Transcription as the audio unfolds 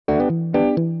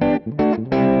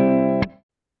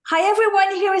Hi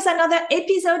everyone, here is another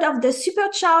episode of the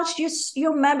Supercharged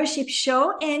your Membership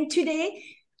Show. And today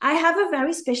I have a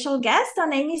very special guest. Her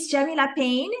name is Jamila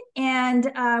Payne, and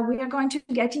we are going to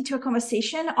get into a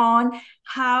conversation on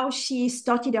how she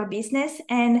started her business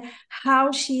and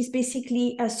how she's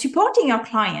basically supporting her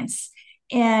clients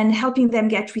and helping them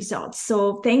get results.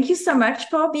 So thank you so much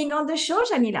for being on the show,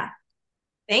 Jamila.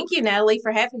 Thank you, Natalie,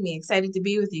 for having me. Excited to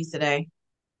be with you today.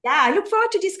 Yeah, I look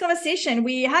forward to this conversation.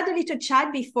 We had a little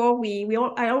chat before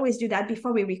I always do that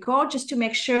before we record, just to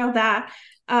make sure that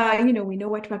we know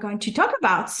what we're going to talk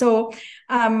about. So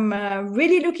I'm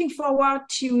really looking forward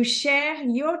to share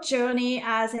your journey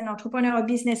as an entrepreneur or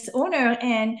business owner,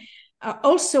 and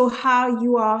also how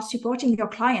you are supporting your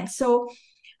clients. So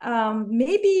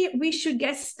maybe we should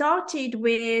get started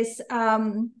with a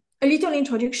little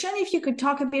introduction. If you could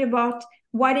talk a bit about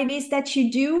what it is that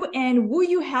you do and who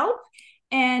you help,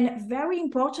 and very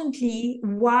importantly,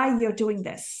 why you're doing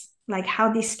this, like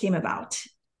how this came about.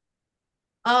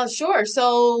 Sure.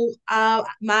 So,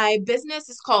 my business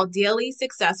is called Daily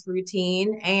Success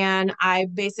Routine, and I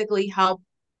basically help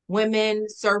women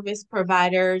service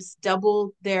providers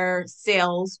double their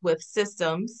sales with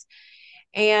systems.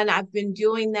 And I've been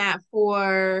doing that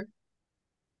for,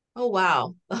 oh,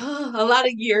 wow, a lot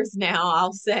of years now,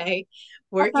 I'll say,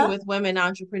 working Uh-huh. with women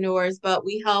entrepreneurs, but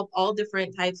we help all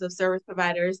different types of service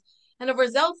providers. And the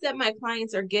results that my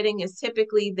clients are getting is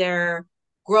typically they're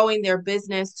growing their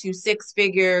business to six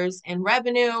figures in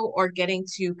revenue or getting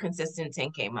to consistent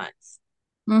 10K months.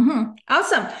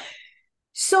 Awesome.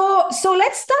 So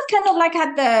let's start kind of like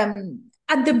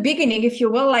at the beginning, if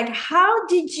you will. Like, how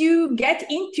did you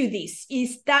get into this?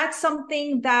 Is that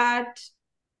something that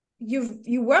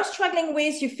you were struggling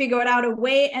with, you figured out a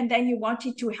way, and then you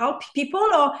wanted to help people,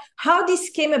 or how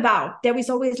this came about? There is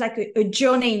always like a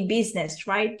journey in business,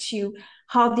 right, to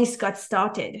how this got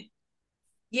started.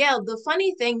 Yeah, the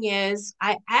funny thing is,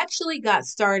 I actually got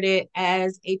started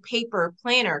as a paper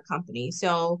planner company.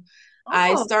 So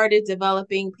I Oh. started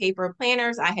developing paper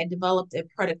planners. I had developed a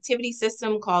productivity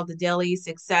system called the Daily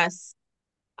Success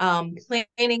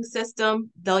Planning System,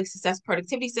 Daily Success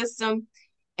Productivity System.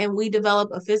 And we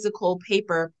developed a physical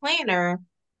paper planner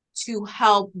to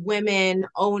help women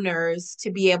owners to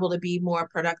be able to be more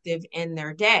productive in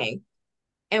their day.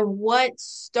 And what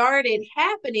started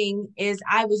happening is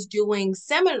I was doing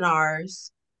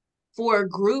seminars for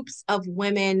groups of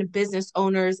women, business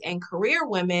owners, and career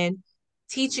women,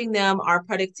 teaching them our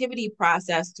productivity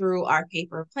process through our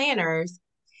paper planners.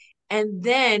 And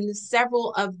then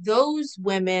several of those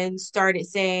women started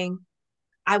saying,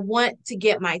 I want to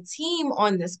get my team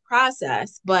on this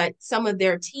process, but some of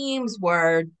their teams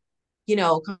were,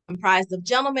 comprised of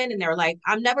gentlemen, and they're like,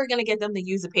 I'm never going to get them to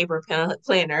use a paper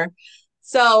planner.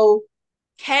 So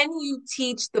can you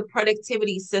teach the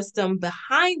productivity system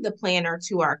behind the planner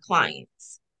to our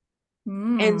clients?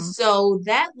 And Hmm. so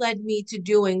that led me to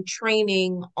doing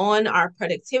training on our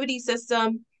productivity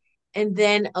system and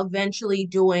then eventually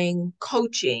doing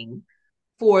coaching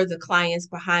for the clients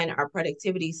behind our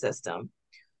productivity system.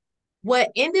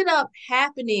 What ended up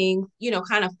happening,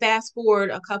 kind of fast forward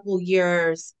a couple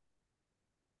years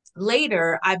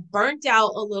later, I burnt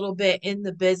out a little bit in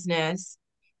the business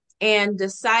and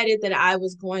decided that I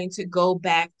was going to go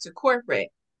back to corporate.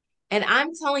 And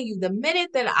I'm telling you, the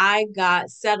minute that I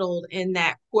got settled in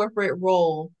that corporate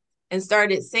role and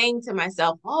started saying to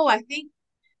myself, oh, I think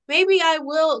maybe I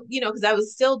will, because I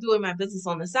was still doing my business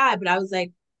on the side, but I was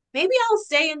like, maybe I'll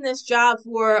stay in this job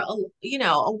for,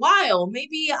 a while.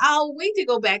 Maybe I'll wait to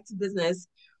go back to business.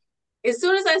 As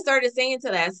soon as I started saying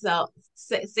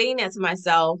that to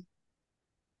myself,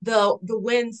 the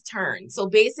winds turned. So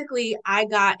basically, I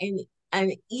got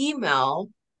an email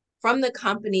from the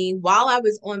company while I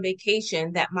was on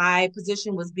vacation that my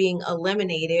position was being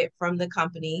eliminated from the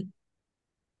company.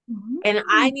 And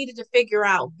I Mhm. needed to figure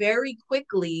out very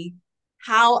quickly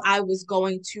how I was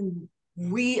going to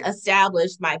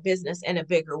reestablish my business in a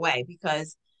bigger way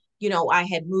because, I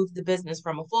had moved the business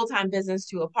from a full-time business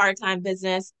to a part-time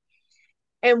business.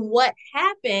 And what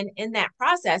happened in that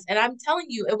process, and I'm telling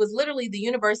you, it was literally the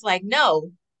universe like,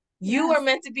 no, you are Yes.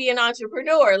 meant to be an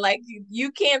entrepreneur. Like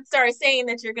you can't start saying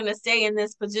that you're going to stay in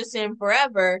this position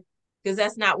forever because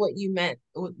that's not what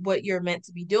you're meant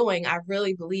to be doing. I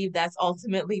really believe that's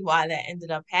ultimately why that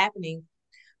ended up happening.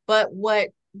 But what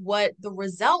the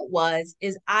result was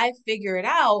is I figured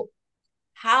out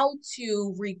how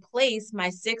to replace my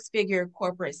six-figure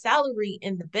corporate salary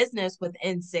in the business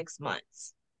within 6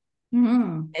 months.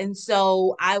 Mhm. And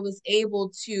so I was able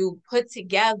to put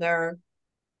together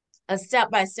a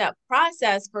step by step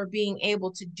process for being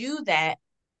able to do that.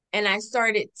 And I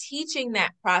started teaching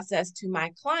that process to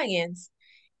my clients.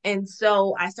 And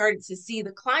so I started to see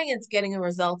the clients getting the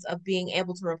results of being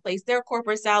able to replace their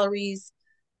corporate salaries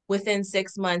within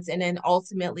 6 months, and then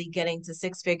ultimately getting to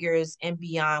six figures and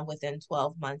beyond within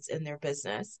 12 months in their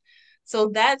business. So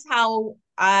that's how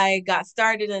I got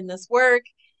started in this work.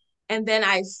 And then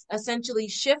I essentially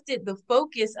shifted the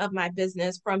focus of my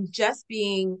business from just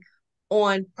being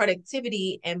on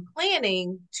productivity and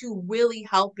planning to really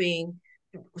helping,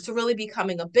 to really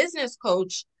becoming a business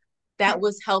coach that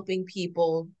was helping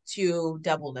people to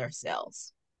double their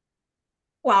sales.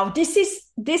 Wow, this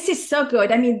is so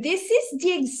good. I mean, this is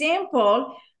the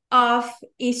example of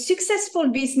a successful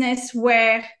business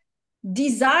where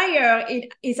desire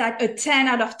it is at a 10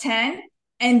 out of 10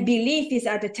 and belief is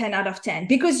at a 10 out of 10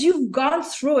 because you've gone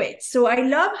through it. So I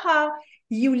love how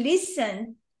you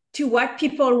listen to what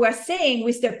people were saying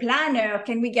with the planner.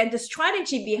 Can we get the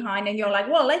strategy behind? And you're like,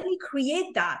 well, let me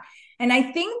create that. And I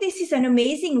think this is an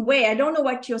amazing way. I don't know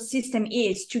what your system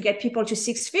is to get people to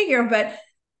six figure, but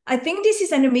I think this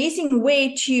is an amazing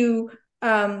way to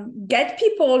get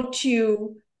people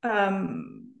to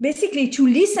basically to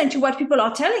listen to what people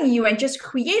are telling you and just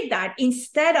create that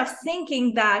instead of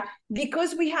thinking that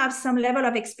because we have some level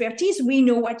of expertise, we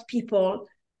know what people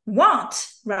want,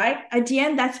 right? At the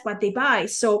end, that's what they buy.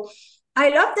 So I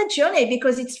love that journey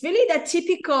because it's really that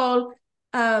typical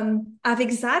of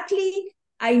exactly,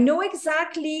 I know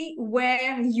exactly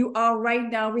where you are right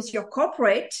now with your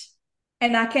corporate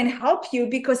and I can help you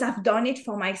because I've done it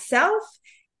for myself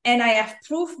and I have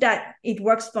proof that it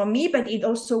works for me, but it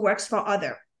also works for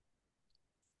others.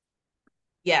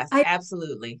 Yes,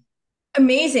 absolutely.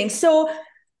 Amazing. So,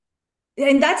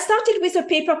 and that started with a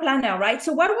paper planner, right?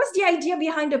 So, what was the idea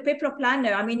behind the paper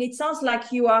planner? I mean, it sounds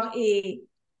like you are a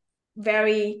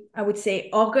very, I would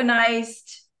say,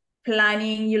 organized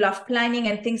planning. You love planning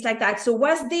and things like that. So,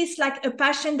 was this like a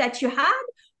passion that you had,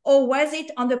 or was it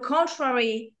on the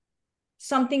contrary,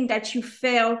 something that you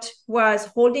felt was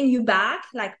holding you back,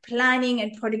 like planning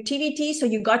and productivity? So,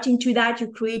 you got into that,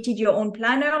 you created your own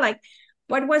planner. Like,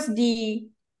 what was the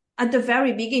at the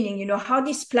very beginning, how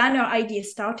this planner idea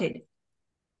started?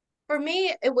 For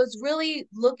me, it was really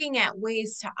looking at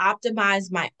ways to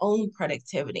optimize my own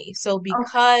productivity. So, Okay.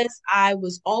 because I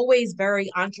was always very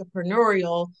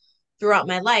entrepreneurial throughout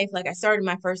my life, like I started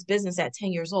my first business at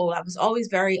 10 years old, I was always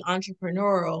very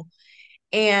entrepreneurial.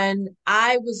 And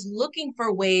I was looking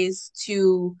for ways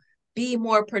to be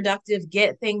more productive,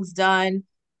 get things done.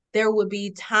 There would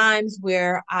be times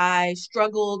where I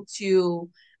struggled to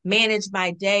manage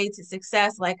my day to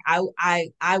success. Like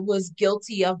I was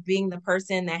guilty of being the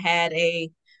person that had a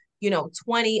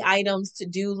 20 items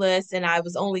to-do list and I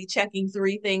was only checking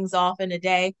three things off in a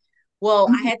day. Well,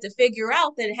 I Mhm. had to figure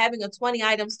out that having a 20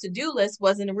 items to-do list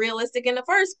wasn't realistic in the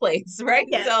first place, right?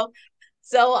 Yes.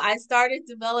 So I started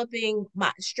developing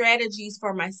my strategies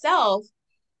for myself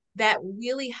that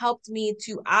really helped me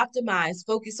to optimize,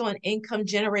 focus on income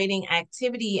generating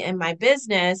activity in my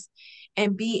business,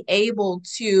 and be able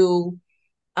to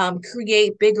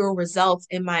create bigger results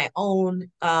in my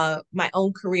own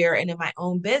career and in my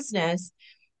own business.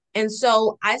 And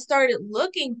so I started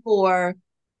looking for,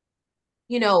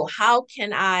 how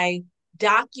can I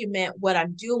document what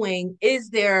I'm doing? Is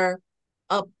there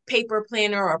a paper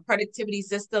planner or a productivity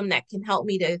system that can help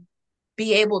me to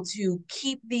be able to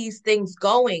keep these things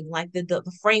going, like the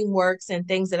frameworks and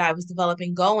things that I was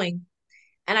developing going?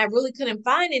 And I really couldn't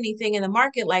find anything in the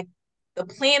market. Like the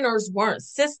planners weren't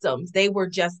systems, they were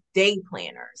just day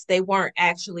planners. They weren't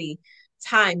actually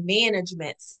time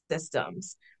management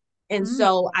systems. And Mm.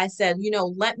 so I said,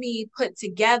 let me put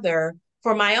together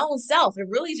for my own self. It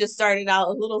really just started out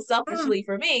a little Mm. selfishly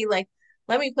for me. Like,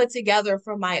 let me put together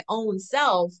for my own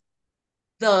self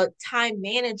the time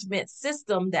management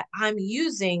system that I'm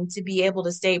using to be able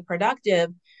to stay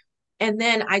productive. And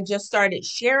then I just started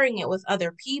sharing it with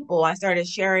other people. I started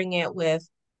sharing it with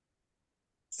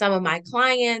some of my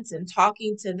clients and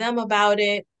talking to them about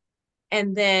it.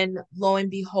 And then lo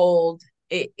and behold,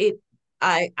 it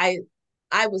I I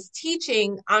I was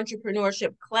teaching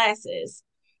entrepreneurship classes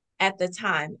at the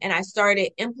time, and I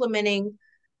started implementing,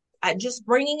 just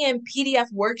bringing in PDF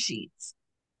worksheets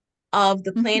of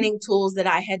the Mhm. planning tools that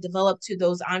I had developed to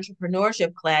those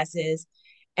entrepreneurship classes.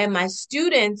 And my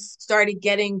students started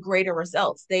getting greater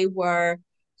results. They were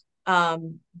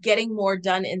getting more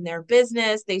done in their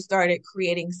business. They started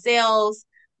creating sales.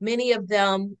 Many of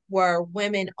them were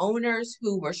women owners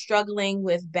who were struggling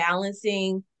with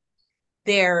balancing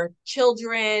their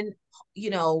children,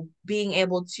 being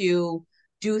able to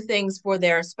do things for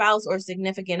their spouse or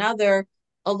significant other,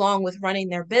 along with running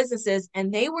their businesses.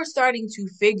 And they were starting to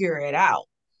figure it out.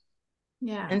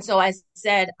 Yeah. And so I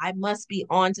said, I must be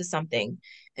on to something.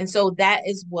 And so that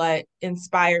is what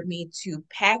inspired me to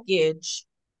package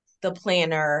the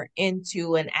planner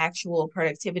into an actual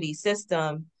productivity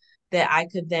system that I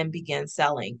could then begin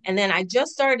selling. And then I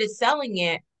just started selling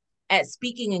it at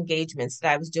speaking engagements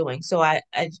that I was doing. So I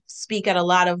speak at a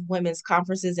lot of women's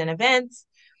conferences and events.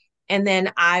 And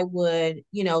then I would,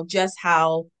 just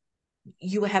how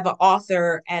you would have an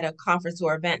author at a conference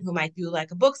or event who might do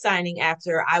like a book signing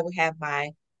after, I would have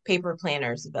my paper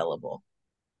planners available.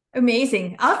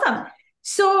 Amazing. Awesome.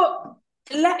 So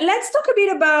let's talk a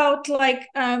bit about like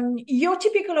your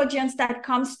typical audience that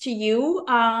comes to you.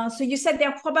 So you said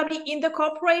they're probably in the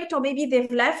corporate, or maybe they've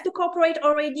left the corporate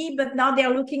already, but now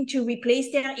they're looking to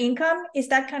replace their income. Is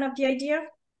that kind of the idea?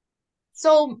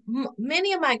 So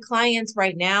many of my clients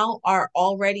right now are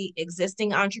already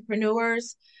existing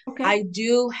entrepreneurs. Okay. I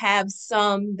do have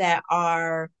some that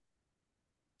are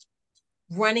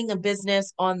running a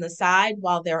business on the side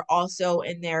while they're also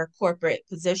in their corporate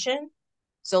position.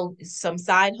 So some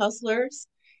side hustlers.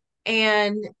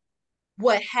 And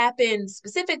what happened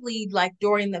specifically, like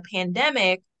during the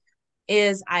pandemic,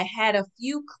 is I had a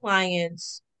few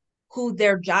clients who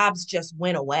their jobs just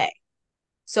went away.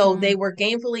 So they Mm. were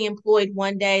gainfully employed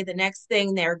one day. The next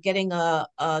thing they're getting a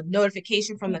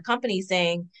notification from the company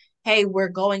saying, hey, we're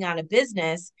going out of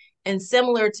business. And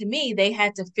similar to me, they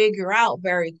had to figure out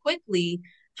very quickly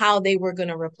how they were going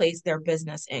to replace their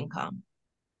business income.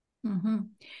 Mm-hmm.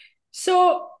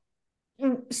 So,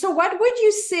 so what would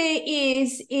you say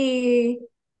is a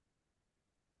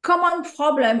common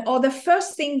problem, or the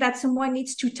first thing that someone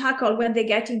needs to tackle when they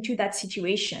get into that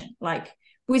situation, like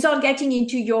without getting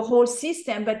into your whole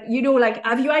system, but like,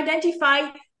 have you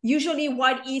identified usually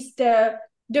what is the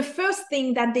first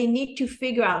thing that they need to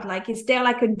figure out? Like, is there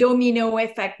like a domino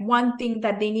effect, one thing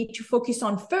that they need to focus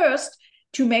on first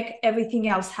to make everything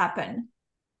else happen?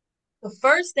 The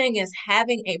first thing is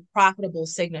having a profitable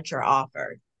signature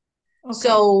offer. Okay.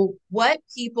 So, what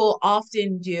people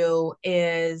often do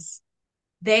is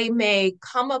they may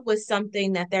come up with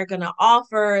something that they're going to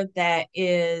offer that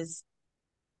is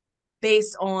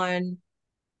based on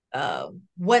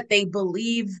what they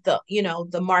believe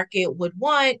the market would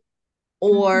want,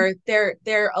 Mm-hmm. or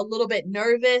they're a little bit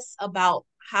nervous about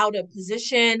how to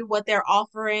position what they're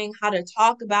offering, how to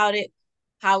talk about it,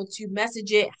 how to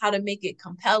message it, how to make it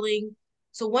compelling.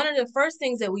 So one of the first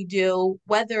things that we do,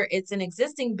 whether it's an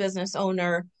existing business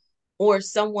owner or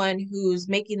someone who's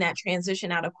making that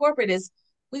transition out of corporate, is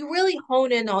we really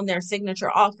hone in on their signature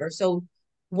offer. So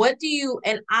what do you,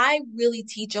 and I really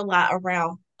teach a lot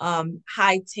around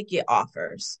high ticket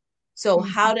offers. So Mm-hmm.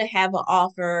 how to have an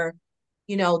offer,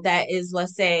 that is,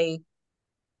 let's say,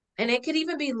 and it could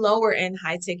even be lower in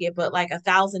high ticket, but like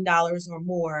 $1,000 or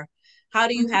more. How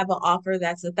do you Mm-hmm. have an offer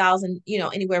that's 1,000,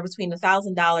 anywhere between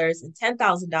 $1,000 and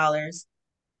 $10,000?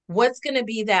 What's going to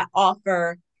be that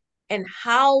offer, and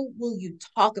how will you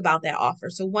talk about that offer?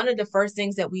 So one of the first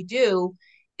things that we do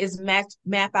is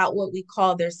map out what we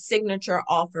call their signature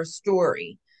offer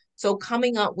story. So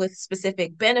coming up with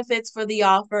specific benefits for the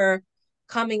offer,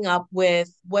 coming up with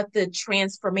what the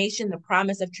transformation, the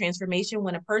promise of transformation.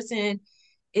 When a person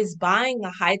is buying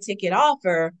a high ticket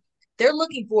offer, they're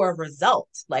looking for a result.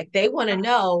 Like they want to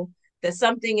know that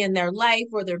something in their life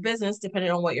or their business, depending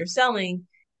on what you're selling,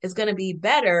 is going to be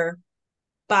better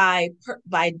by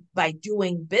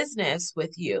doing business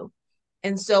with you.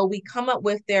 And so we come up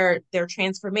with their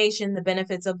transformation, the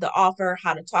benefits of the offer,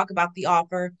 how to talk about the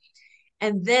offer,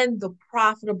 and then the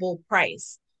profitable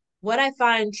price. What I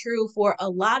find true for a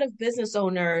lot of business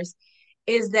owners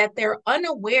is that they're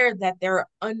unaware that they're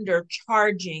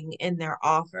undercharging in their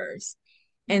offers.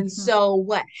 And Mm-hmm. so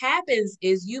what happens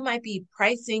is you might be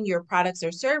pricing your products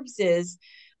or services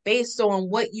based on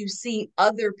what you see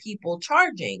other people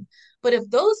charging. But if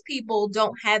those people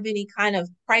don't have any kind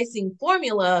of pricing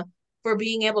formula for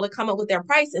being able to come up with their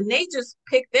price, and they just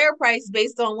pick their price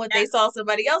based on what they saw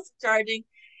somebody else charging,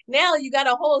 now you got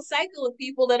a whole cycle of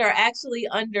people that are actually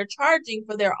undercharging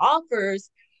for their offers,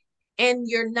 and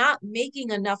you're not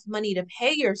making enough money to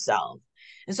pay yourself.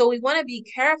 And so we want to be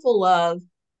careful of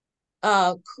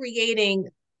creating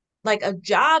like a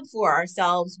job for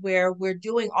ourselves where we're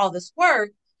doing all this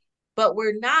work, but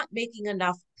we're not making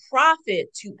enough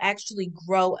profit to actually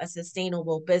grow a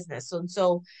sustainable business.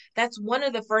 So that's one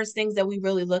of the first things that we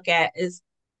really look at, is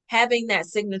having that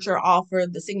signature offer,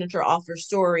 the signature offer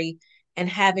story, and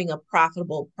having a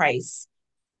profitable price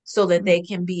so that they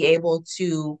can be able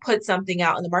to put something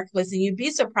out in the marketplace. And you'd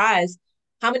be surprised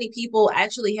how many people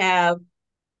actually have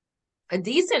a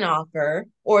decent offer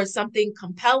or something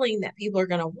compelling that people are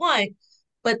going to want,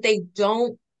 but they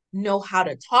don't know how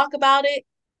to talk about it,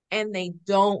 and they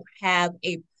don't have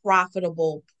a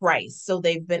profitable price. So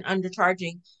they've been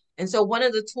undercharging. And so one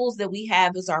of the tools that we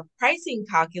have is our pricing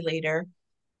calculator.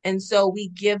 And so we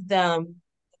give them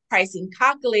the pricing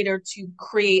calculator to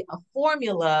create a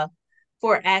formula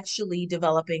for actually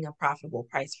developing a profitable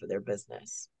price for their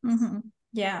business. Mm-hmm.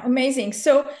 Yeah, amazing.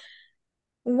 So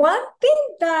one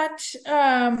thing that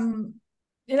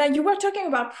like you were talking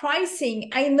about pricing,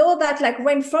 I know that like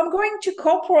when from going to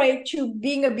corporate to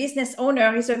being a business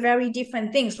owner is a very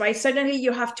different things, right? Suddenly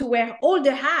you have to wear all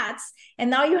the hats and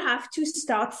now you have to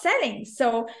start selling.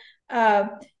 So uh,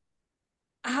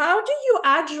 how do you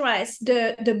address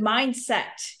the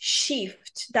mindset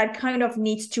shift that kind of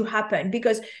needs to happen?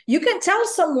 Because you can tell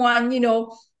someone,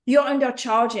 you're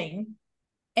undercharging,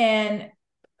 and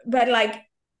but like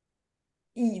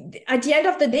at the end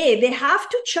of the day, they have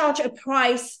to charge a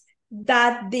price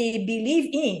that they believe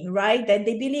in, right? That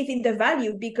they believe in the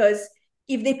value, because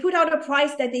if they put out a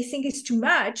price that they think is too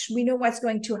much, we know what's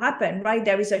going to happen, right?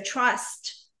 There is a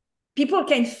trust. People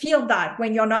can feel that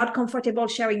when you're not comfortable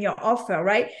sharing your offer,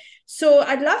 right? So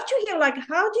I'd love to hear, like,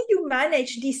 how do you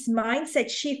manage this mindset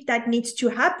shift that needs to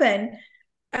happen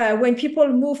when people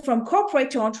move from corporate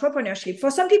to entrepreneurship?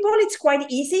 For some people, it's quite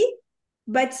easy,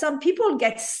 but some people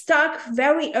get stuck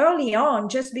very early on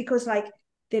just because, like,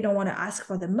 they don't want to ask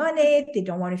for the money, they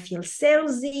don't want to feel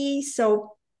salesy.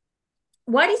 So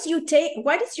what is your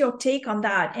take on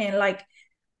that? And like,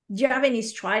 do you have any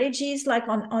strategies like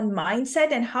on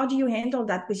mindset, and how do you handle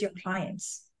that with your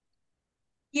clients?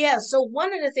 Yeah, so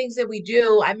one of the things that we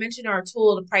do, I mentioned our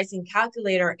tool, the pricing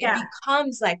calculator, it Yeah.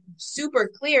 becomes like super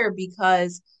clear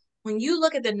because when you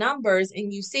look at the numbers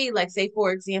and you see, like, say,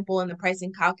 for example, in the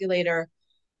pricing calculator,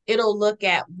 it'll look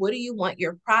at what do you want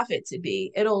your profit to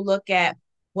be? It'll look at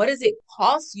what does it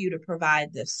cost you to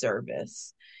provide this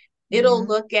service? It'll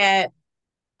Mm-hmm. look at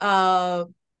uh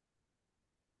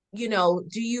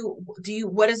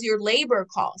what is your labor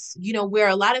cost? Where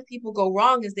a lot of people go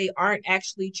wrong is they aren't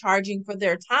actually charging for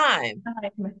their time.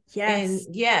 And Yes.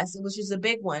 yes, which is a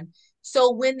big one.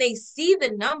 So when they see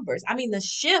the numbers, I mean, the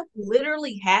shift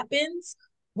literally happens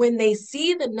when they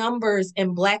see the numbers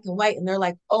in black and white and they're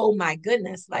like, oh my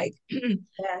goodness, like, excuse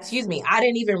Yes. me, I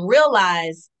didn't even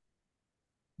realize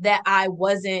that I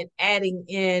wasn't adding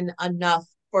in enough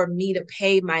for me to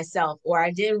pay myself, or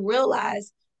I didn't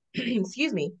realize,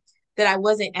 excuse me, that I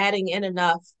wasn't adding in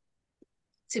enough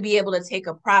to be able to take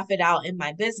a profit out in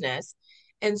my business.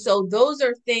 And so those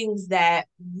are things that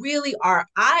really are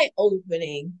eye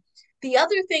opening. The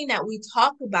other thing that we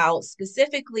talk about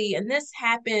specifically, and this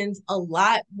happens a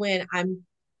lot when I'm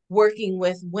working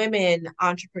with women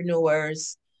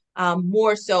entrepreneurs,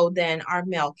 more so than our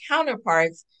male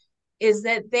counterparts, is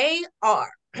that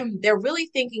they're really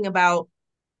thinking about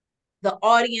the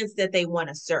audience that they want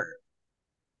to serve.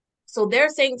 So they're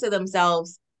saying to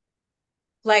themselves,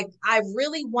 like, I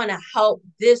really want to help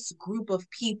this group of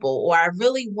people, or I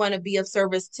really want to be of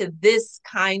service to this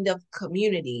kind of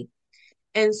community.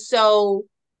 And so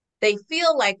they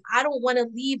feel like I don't want to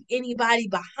leave anybody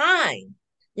behind.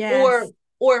 Or Yes.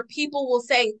 or people will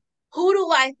say, who do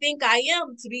I think I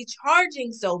am to be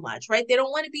charging so much, right? They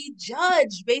don't want to be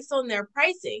judged based on their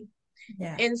pricing.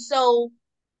 Yeah. And so,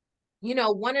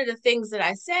 one of the things that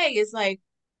I say is like,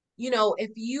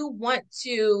 if you want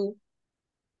to,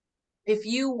 if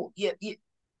you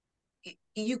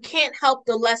can't help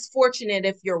the less fortunate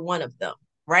if you're one of them,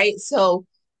 right? So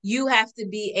you have to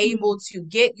be able to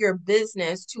get your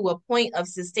business to a point of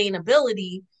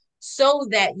sustainability so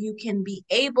that you can be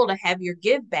able to have your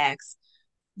give backs.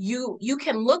 You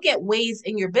can look at ways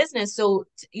in your business. So,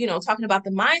 talking about the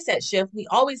mindset shift, we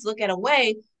always look at a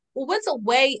way. Well, what's a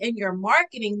way in your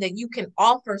marketing that you can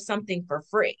offer something for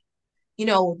free?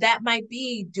 That might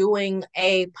be doing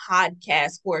a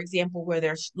podcast, for example, where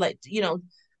there's like,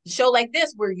 show like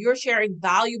this, where you're sharing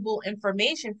valuable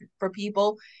information for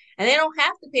people and they don't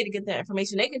have to pay to get that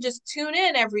information. They can just tune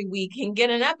in every week and get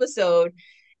an episode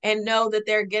and know that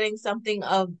they're getting something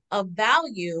of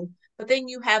value. But then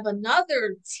you have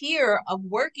another tier of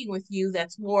working with you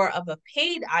that's more of a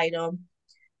paid item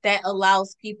that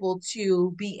allows people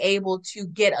to be able to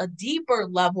get a deeper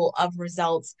level of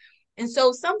results. And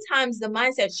so sometimes the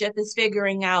mindset shift is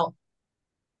figuring out,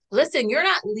 listen, you're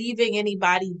not leaving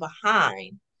anybody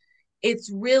behind.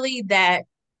 It's really that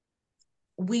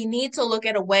we need to look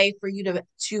at a way for you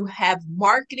to have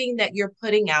marketing that you're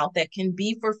putting out that can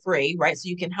be for free, right? So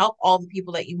you can help all the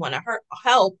people that you want to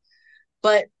help,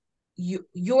 but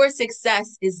your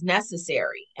success is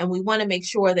necessary. And we want to make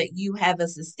sure that you have a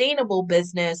sustainable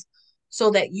business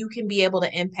so that you can be able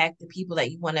to impact the people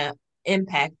that you want to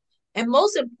impact. And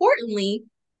most importantly,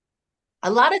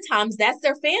 a lot of times that's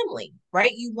their family,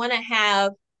 right? You want to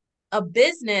have a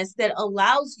business that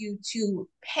allows you to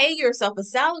pay yourself a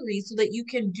salary so that you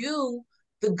can do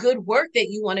the good work that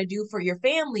you want to do for your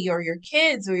family or your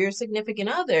kids or your significant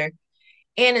other.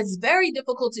 And it's very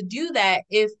difficult to do that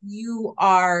if you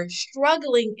are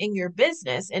struggling in your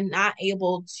business and not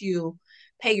able to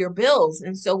pay your bills.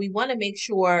 And so we want to make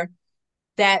sure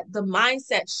that the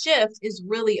mindset shift is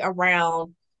really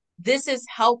around this is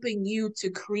helping you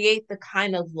to create the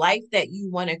kind of life that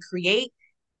you want to create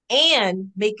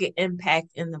and make an impact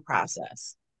in the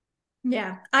process.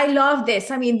 Yeah, I love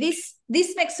this. I mean, this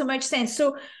makes so much sense.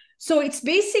 So it's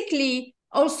basically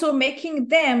also making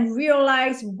them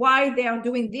realize why they are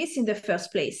doing this in the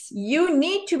first place. You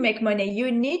need to make money.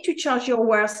 You need to charge your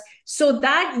worth so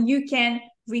that you can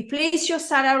replace your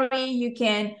salary. You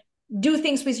can do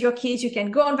things with your kids. You can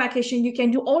go on vacation. You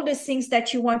can do all the things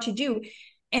that you want to do.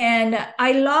 And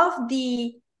I love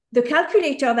the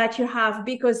calculator that you have,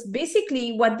 because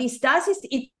basically what this does is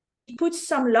it puts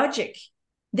some logic.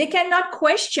 They cannot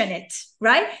question it,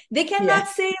 right? They cannot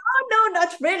say, oh, no,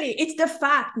 not really. It's the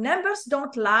fact. Numbers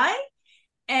don't lie.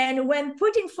 And when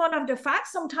put in front of the fact,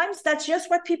 sometimes that's just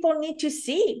what people need to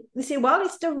see. They say, well,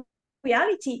 it's the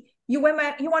reality. You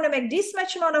want to make this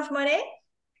much amount of money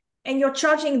and you're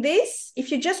charging this. If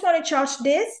you just want to charge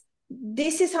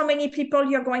this is how many people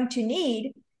you're going to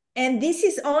need. And this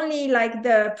is only like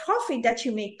the profit that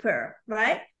you make per,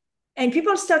 right? And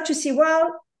people start to see,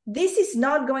 well, this is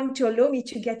not going to allow me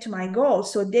to get to my goal.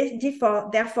 So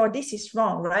therefore, this is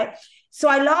wrong, right? So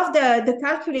I love the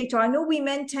calculator. I know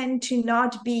women tend to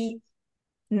not be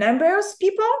numbers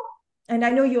people. And I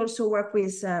know you also work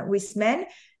with men.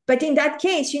 But in that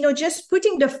case, just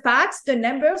putting the facts, the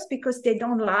numbers, because they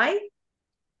don't lie,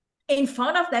 in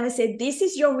front of them and say, this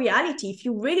is your reality. If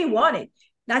you really want it,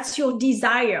 that's your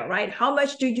desire, right? How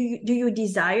much do you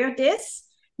desire this?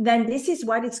 Then this is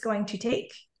what it's going to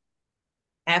take.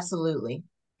 Absolutely.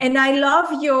 And I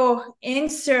love your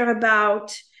answer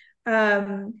about,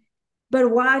 but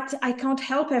what, I can't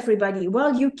help everybody.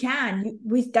 Well, you can.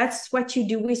 That's what you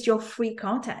do with your free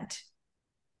content.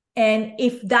 And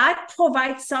if that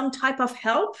provides some type of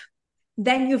help,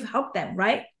 then you've helped them,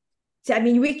 right? So, I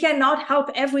mean, we cannot help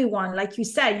everyone. Like you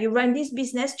said, you run this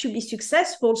business to be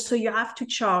successful, so you have to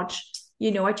charge,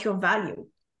 at your value.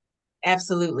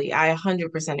 Absolutely. I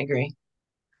 100% agree.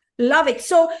 Love it.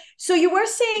 So you were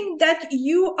saying that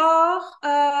you are,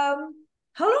 how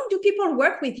long do people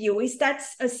work with you? Is that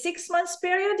a 6 months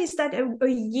period? Is that a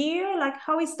year? Like,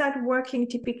 how is that working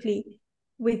typically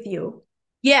with you?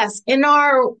 Yes. In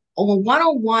our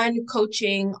one-on-one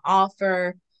coaching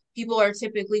offer, people are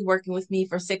typically working with me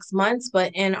for 6 months,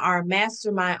 but in our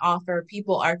mastermind offer,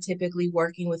 people are typically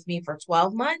working with me for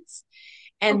 12 months.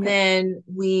 And then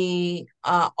we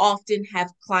often have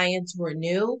clients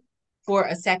renew for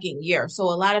a second year. So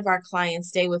a lot of our clients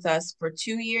stay with us for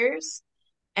 2 years,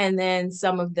 and then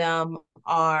some of them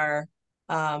are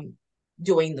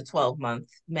doing the 12-month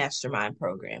mastermind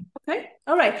program. Okay.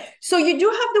 All right. So you do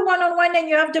have the one-on-one and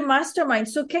you have the mastermind.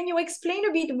 So can you explain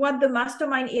a bit what the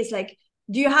mastermind is? Like,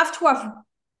 do they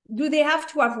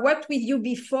have to have worked with you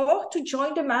before to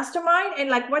join the mastermind? And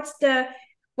like, what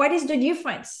is the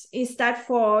difference? Is that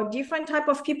for different type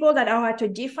of people that are at a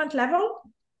different level?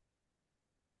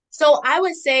 So I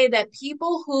would say that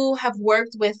people who have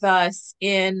worked with us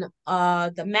in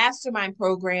the mastermind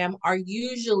program are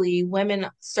usually women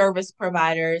service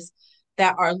providers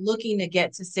that are looking to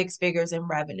get to 6 figures in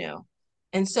revenue.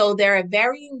 And so there are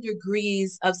varying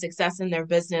degrees of success in their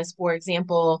business. For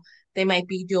example, they might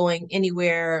be doing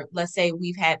anywhere, let's say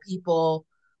we've had people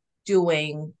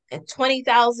doing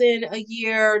 20,000 a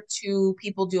year to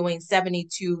people doing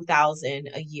 72,000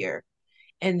 a year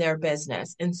in their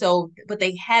business. And so, but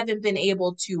they haven't been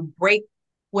able to break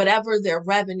whatever their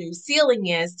revenue ceiling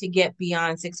is to get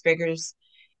beyond 6 figures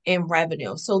in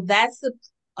revenue. So that's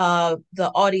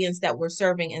the audience that we're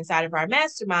serving inside of our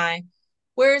mastermind.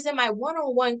 Whereas in my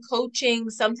one-on-one coaching,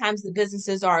 sometimes the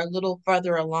businesses are a little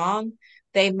further along.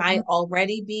 They might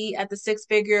already be at the 6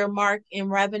 figure mark in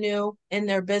revenue in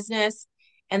their business,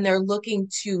 and they're looking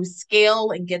to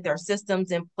scale and get their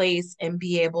systems in place and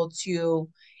be able to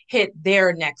hit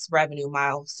their next revenue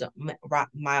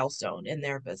milestone in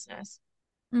their business.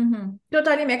 Mm-hmm.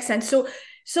 Totally makes sense.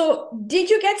 So did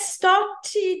you get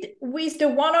started with the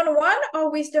one-on-one or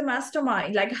with the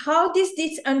mastermind? Like, how did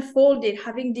this unfolded,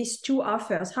 having these two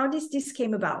offers? How did this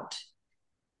came about?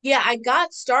 Yeah, I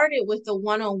got started with the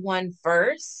one-on-one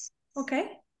first. Okay.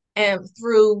 And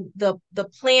through the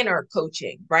planner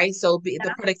coaching, right? So the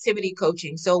productivity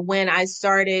coaching. So when I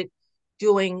started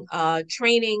doing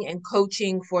training and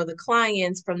coaching for the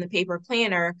clients from the paper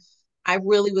planner, I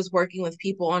really was working with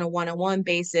people on a one-on-one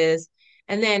basis.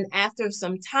 And then after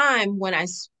some time, when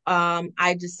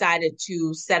I decided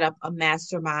to set up a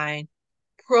mastermind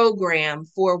program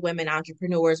for women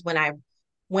entrepreneurs, when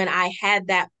I had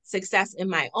that success in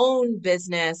my own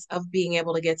business of being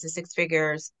able to get to six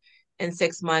figures in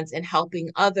 6 months and helping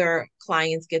other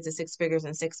clients get to six figures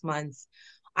in 6 months,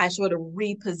 I sort of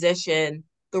repositioned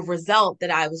the result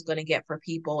that I was going to get for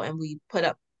people, and we put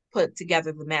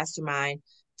together the mastermind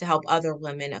to help other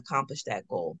women accomplish that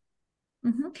goal.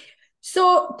 Mm-hmm.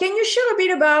 So can you share a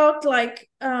bit about like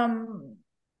to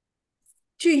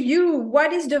you,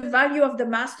 what is the value of the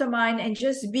mastermind and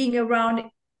just being around,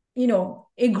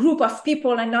 a group of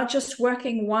people and not just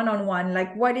working one-on-one?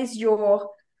 Like what is your,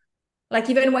 like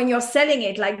even when you're selling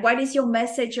it, like what is your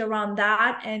message around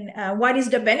that, and what is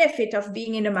the benefit of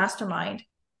being in a mastermind?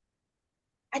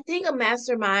 I think a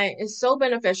mastermind is so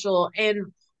beneficial.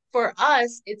 And for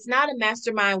us, it's not a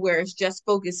mastermind where it's just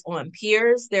focused on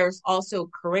peers. There's also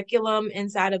curriculum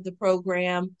inside of the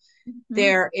program. Mm-hmm.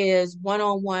 There is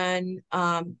one-on-one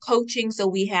coaching. So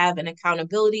we have an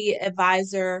accountability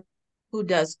advisor who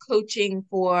does coaching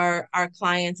for our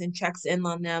clients and checks in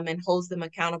on them and holds them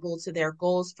accountable to their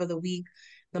goals for the week,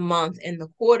 the month, and the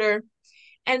quarter.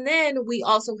 And then we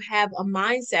also have a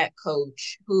mindset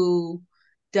coach who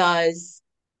does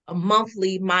a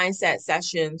monthly mindset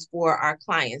sessions for our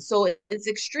clients. So it's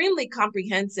extremely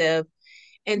comprehensive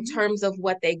in Mm-hmm. terms of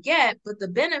what they get, but the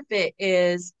benefit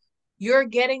is you're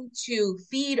getting to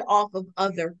feed off of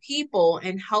other people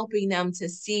and helping them to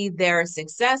see their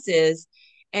successes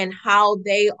and how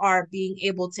they are being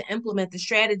able to implement the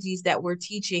strategies that we're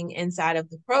teaching inside of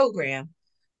the program.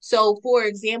 So, for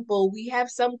example, we have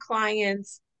some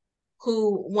clients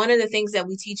who one of the things that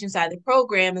we teach inside the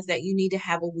program is that you need to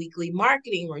have a weekly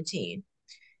marketing routine.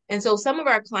 And so some of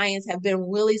our clients have been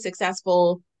really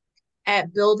successful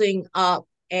at building up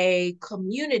a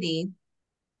community.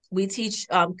 We teach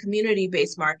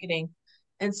community-based marketing.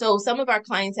 And so some of our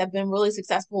clients have been really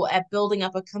successful at building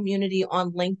up a community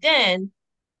on LinkedIn,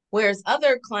 whereas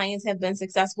other clients have been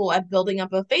successful at building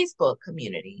up a Facebook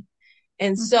community.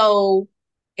 And Mm-hmm. so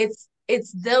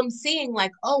it's them seeing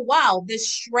like, oh wow, this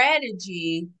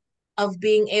strategy of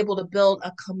being able to build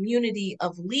a community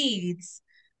of leads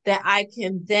that I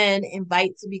can then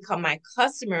invite to become my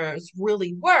customers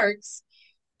really works.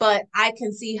 But I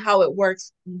can see how it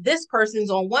works. This person's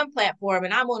on one platform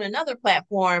and I'm on another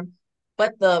platform,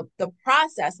 but the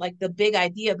process, like the big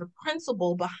idea, the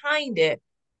principle behind it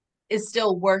is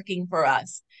still working for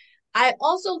us. I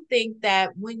also think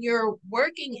that when you're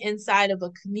working inside of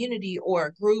a community or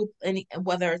a group, and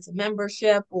whether it's a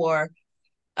membership or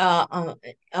a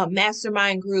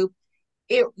mastermind group,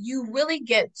 you really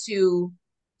get to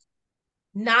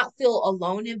not feel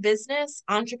alone in business.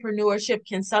 Entrepreneurship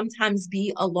can sometimes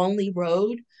be a lonely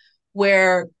road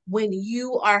where when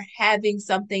you are having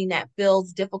something that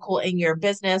feels difficult in your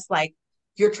business, like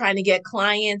you're trying to get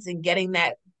clients and getting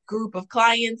that group of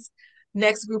clients,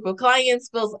 next group of clients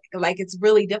feels like it's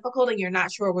really difficult and you're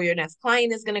not sure where your next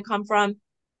client is going to come from.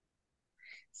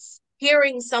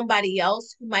 Hearing somebody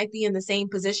else who might be in the same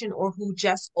position or who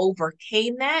just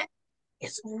overcame that,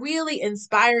 it's really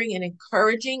inspiring and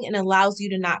encouraging and allows you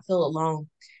to not feel alone.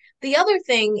 The other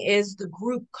thing is the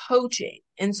group coaching.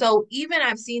 And so even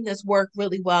I've seen this work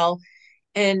really well,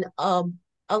 and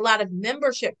a lot of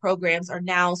membership programs are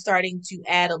now starting to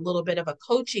add a little bit of a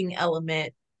coaching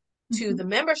element to Mm-hmm. the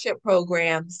membership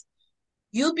programs.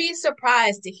 You'll be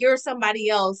surprised to hear somebody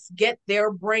else get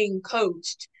their brain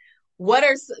coached. What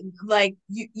are like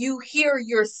you hear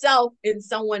yourself in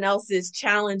someone else's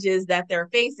challenges that they're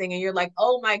facing, and you're like,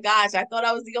 oh my gosh, I thought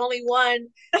I was the only one,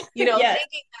 Yes.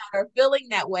 thinking that or feeling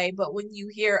that way. But when you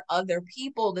hear other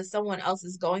people that someone else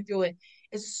is going through it,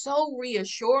 it's so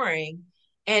reassuring.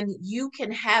 And you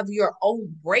can have your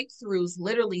own breakthroughs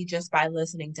literally just by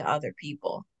listening to other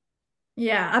people.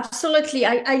 Yeah, absolutely.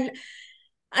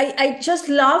 I just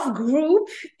love group,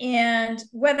 and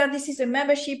whether this is a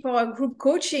membership or a group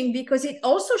coaching, because it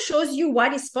also shows you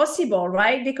what is possible,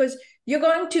 right? Because you're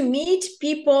going to meet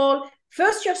people.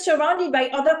 First, you're surrounded by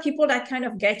other people that kind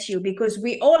of get you, because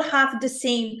we all have the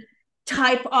same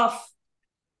type of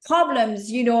problems,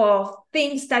 or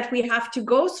things that we have to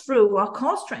go through, or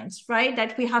constraints, right?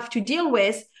 That we have to deal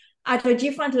with at a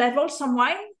different level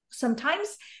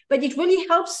sometimes. But it really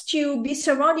helps to be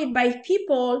surrounded by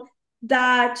people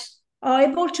that are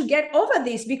able to get over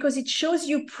this, because it shows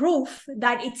you proof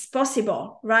that it's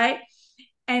possible, right?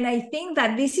 And I think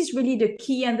that this is really the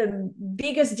key and the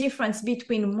biggest difference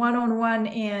between one-on-one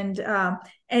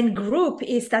and group,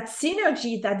 is that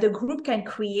synergy that the group can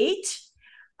create.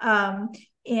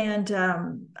 And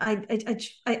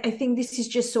I think this is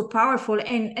just so powerful.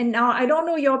 And now I don't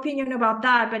know your opinion about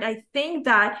that, but I think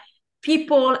that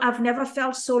people have never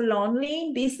felt so lonely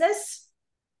in business,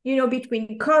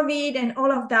 between COVID and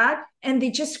all of that. And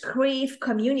they just crave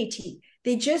community.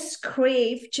 They just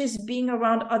crave just being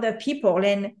around other people.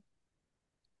 And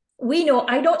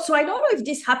I don't know if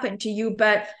this happened to you,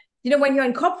 but when you're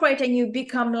in corporate and you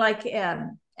become like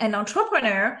an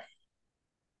entrepreneur,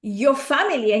 your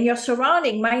family and your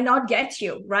surrounding might not get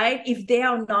you, right? If they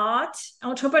are not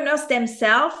entrepreneurs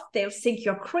themselves, they'll think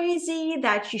you're crazy,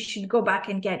 that you should go back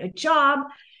and get a job.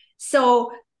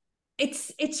 So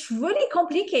it's really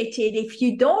complicated if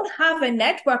you don't have a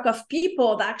network of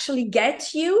people that actually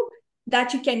get you,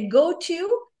 that you can go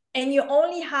to, and you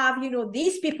only have,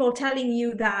 these people telling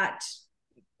you that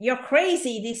you're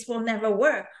crazy, this will never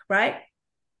work, right?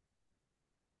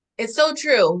 It's so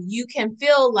true. You can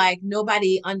feel like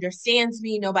nobody understands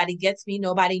me, nobody gets me,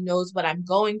 nobody knows what I'm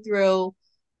going through,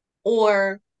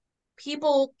 or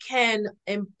people can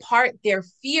impart their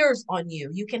fears on you.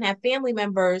 You can have family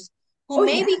members who Oh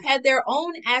yeah. maybe had their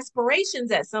own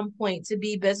aspirations at some point to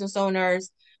be business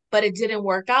owners, but it didn't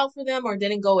work out for them or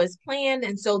didn't go as planned.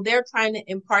 And so they're trying to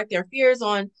impart their fears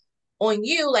on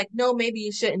you, like, no, maybe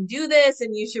you shouldn't do this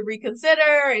and you should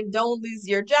reconsider and don't lose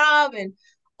your job and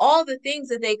all the things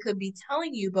that they could be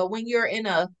telling you. But when you're in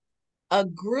a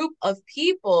group of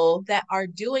people that are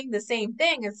doing the same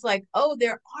thing, it's like, oh,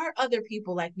 there are other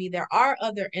people like me. There are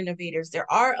other innovators. There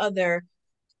are other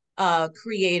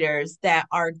creators that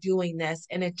are doing this.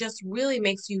 And it just really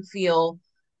makes you feel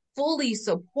fully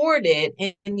supported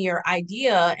in your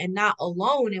idea and not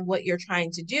alone in what you're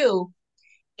trying to do.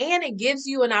 And it gives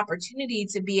you an opportunity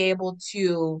to be able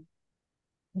to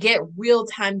get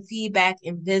real-time feedback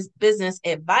and business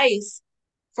advice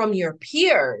from your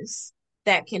peers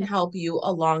that can help you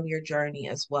along your journey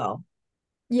as well.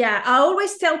 Yeah, I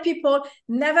always tell people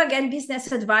never get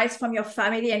business advice from your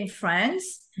family and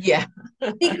friends, Yeah.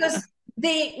 because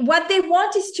what they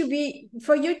want is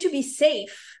for you to be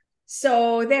safe.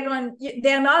 So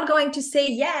they're not going to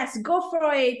say, yes, go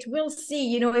for it, we'll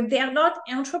see. If they're not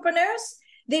entrepreneurs,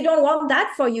 they don't want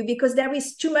that for you because there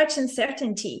is too much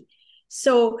uncertainty.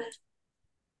 So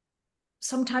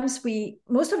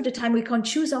most of the time we can't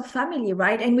choose our family,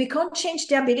 right? And we can't change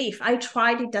their belief. I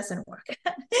tried, it doesn't work.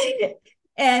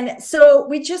 And so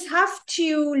we just have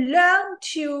to learn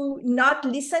to not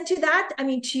listen to that. I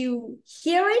mean, to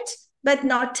hear it, but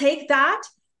not take that,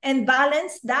 and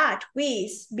balance that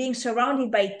with being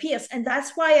surrounded by peers. And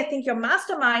that's why I think your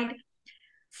mastermind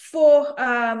for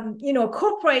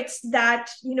corporates that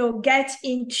get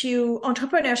into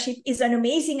entrepreneurship is an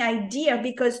amazing idea,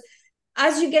 because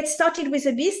as you get started with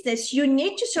a business, you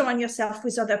need to surround yourself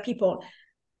with other people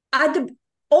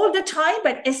all the time,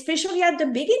 but especially at the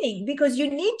beginning, because you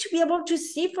need to be able to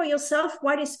see for yourself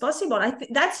what is possible. I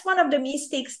think that's one of the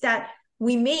mistakes that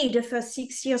we made the first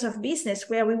 6 years of business,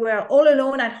 where we were all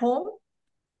alone at home.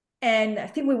 And I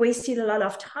think we wasted a lot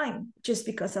of time just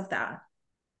because of that.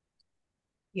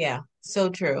 Yeah, so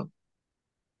true.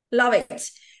 Love it.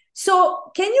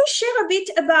 So can you share a bit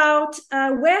about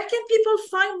where can people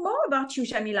find more about you,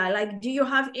 Jamila? Like, do you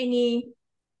have any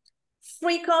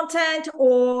free content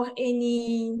or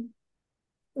any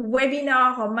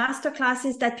webinar or master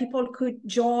classes that people could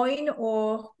join,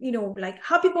 or, like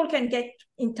how people can get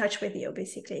in touch with you,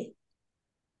 basically?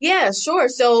 Yeah, sure.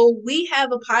 So we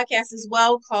have a podcast as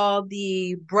well called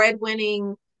the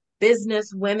Breadwinning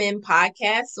Business Women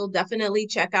Podcast. So definitely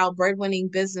check out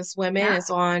Breadwinning Business Women. Yeah. It's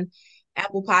on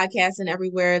Apple Podcasts and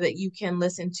everywhere that you can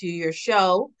listen to your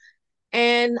show.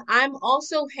 And I'm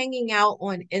also hanging out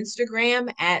on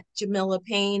Instagram at Jamila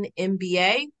Payne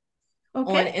MBA. On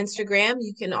Okay. Instagram,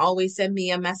 you can always send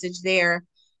me a message there.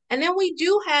 And then we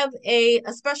do have a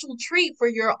special treat for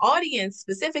your audience,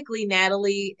 specifically,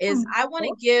 Natalie, is I want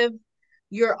to give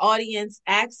your audience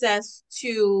access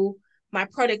to my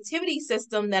productivity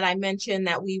system that I mentioned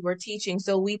that we were teaching.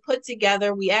 So we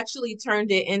actually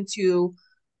turned it into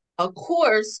a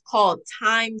course called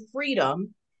Time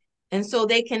Freedom. And so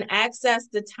they can access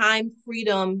the Time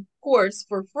Freedom course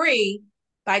for free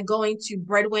by going to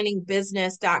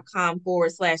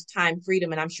breadwinningbusiness.com/time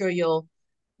freedom. And I'm sure you'll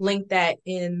link that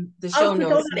in the show I'll put all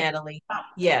notes, that. Natalie.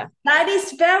 Yeah. That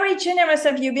is very generous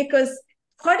of you, because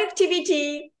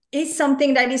productivity is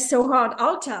something that is so hard.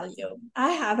 I'll tell you, I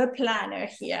have a planner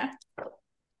here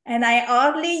and I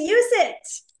hardly use it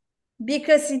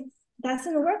because it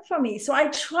doesn't work for me. So I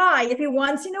try every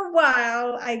once in a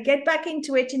while. I get back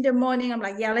into it in the morning. I'm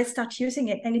like, yeah, let's start using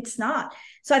it. And it's not.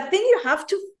 So I think you have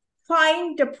to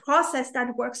find the process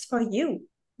that works for you,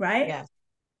 right? Yeah.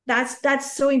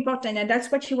 That's so important, and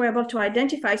that's what you were able to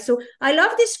identify. So I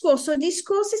love this course. So this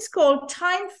course is called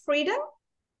Time Freedom,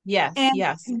 Yes, and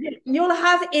yes. you'll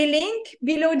have a link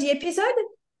below the episode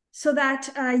so that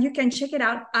you can check it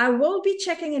out. I will be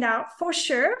checking it out for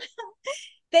sure.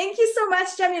 Thank you so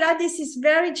much, Jamila. This is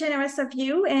very generous of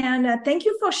you, and thank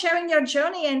you for sharing your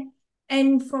journey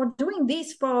and for doing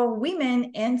this for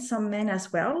women and some men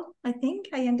as well. I think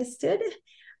I understood.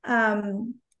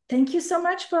 Um, Thank you so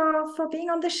much for being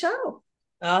on the show.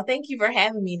 Oh, thank you for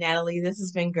having me, Natalie. This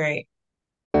has been great.